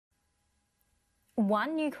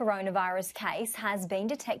One new coronavirus case has been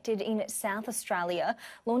detected in South Australia,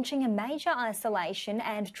 launching a major isolation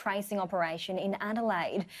and tracing operation in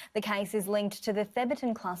Adelaide. The case is linked to the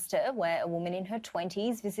Thebarton cluster, where a woman in her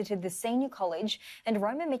 20s visited the Senior College and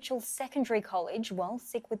Roma Secondary College while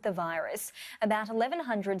sick with the virus. About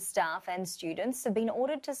 1,100 staff and students have been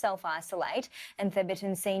ordered to self-isolate, and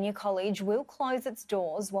Thebarton Senior College will close its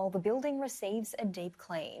doors while the building receives a deep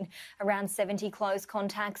clean. Around 70 close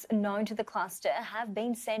contacts known to the cluster have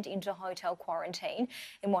been sent into hotel quarantine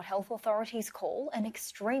in what health authorities call an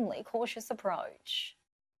extremely cautious approach.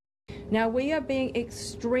 Now, we are being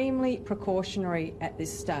extremely precautionary at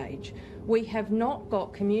this stage. We have not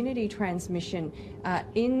got community transmission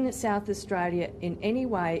in South Australia in any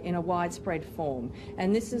way in a widespread form,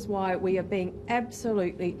 and this is why we are being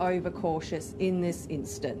absolutely overcautious in this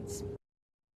instance.